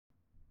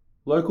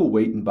Local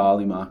wheat and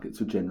barley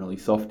markets were generally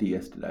softer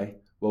yesterday,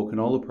 while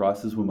canola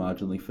prices were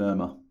marginally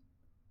firmer.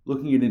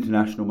 Looking at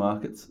international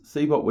markets,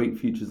 CBOT wheat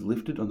futures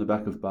lifted on the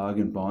back of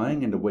bargain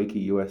buying and a weaker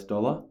US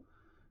dollar.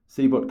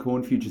 CBOT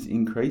corn futures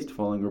increased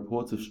following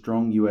reports of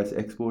strong US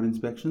export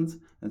inspections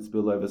and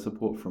spillover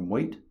support from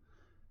wheat.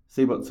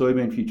 CBOT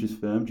soybean futures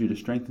firmed due to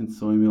strengthened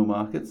soy meal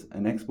markets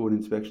and export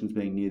inspections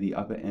being near the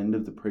upper end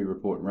of the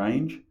pre-report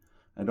range.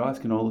 And ICE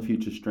canola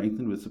futures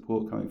strengthened with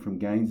support coming from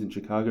gains in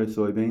Chicago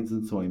soybeans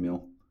and soy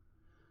meal.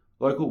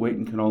 Local wheat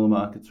and canola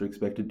markets are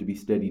expected to be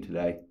steady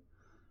today.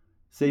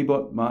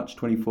 CBOT March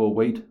 24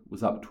 wheat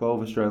was up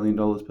 $12 Australian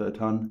per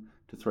tonne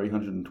to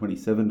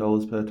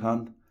 $327 per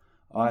tonne.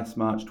 ICE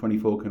March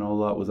 24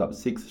 canola was up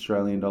 $6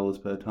 Australian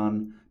per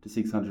tonne to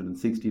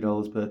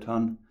 $660 per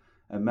tonne.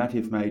 And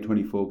Matif May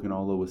 24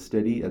 canola was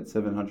steady at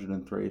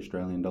 $703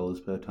 Australian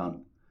per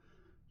tonne.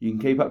 You can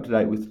keep up to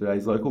date with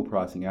today's local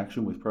pricing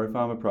action with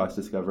ProFarmer Price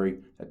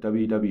Discovery at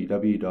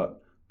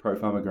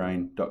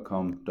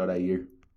www.profarmergrain.com.au.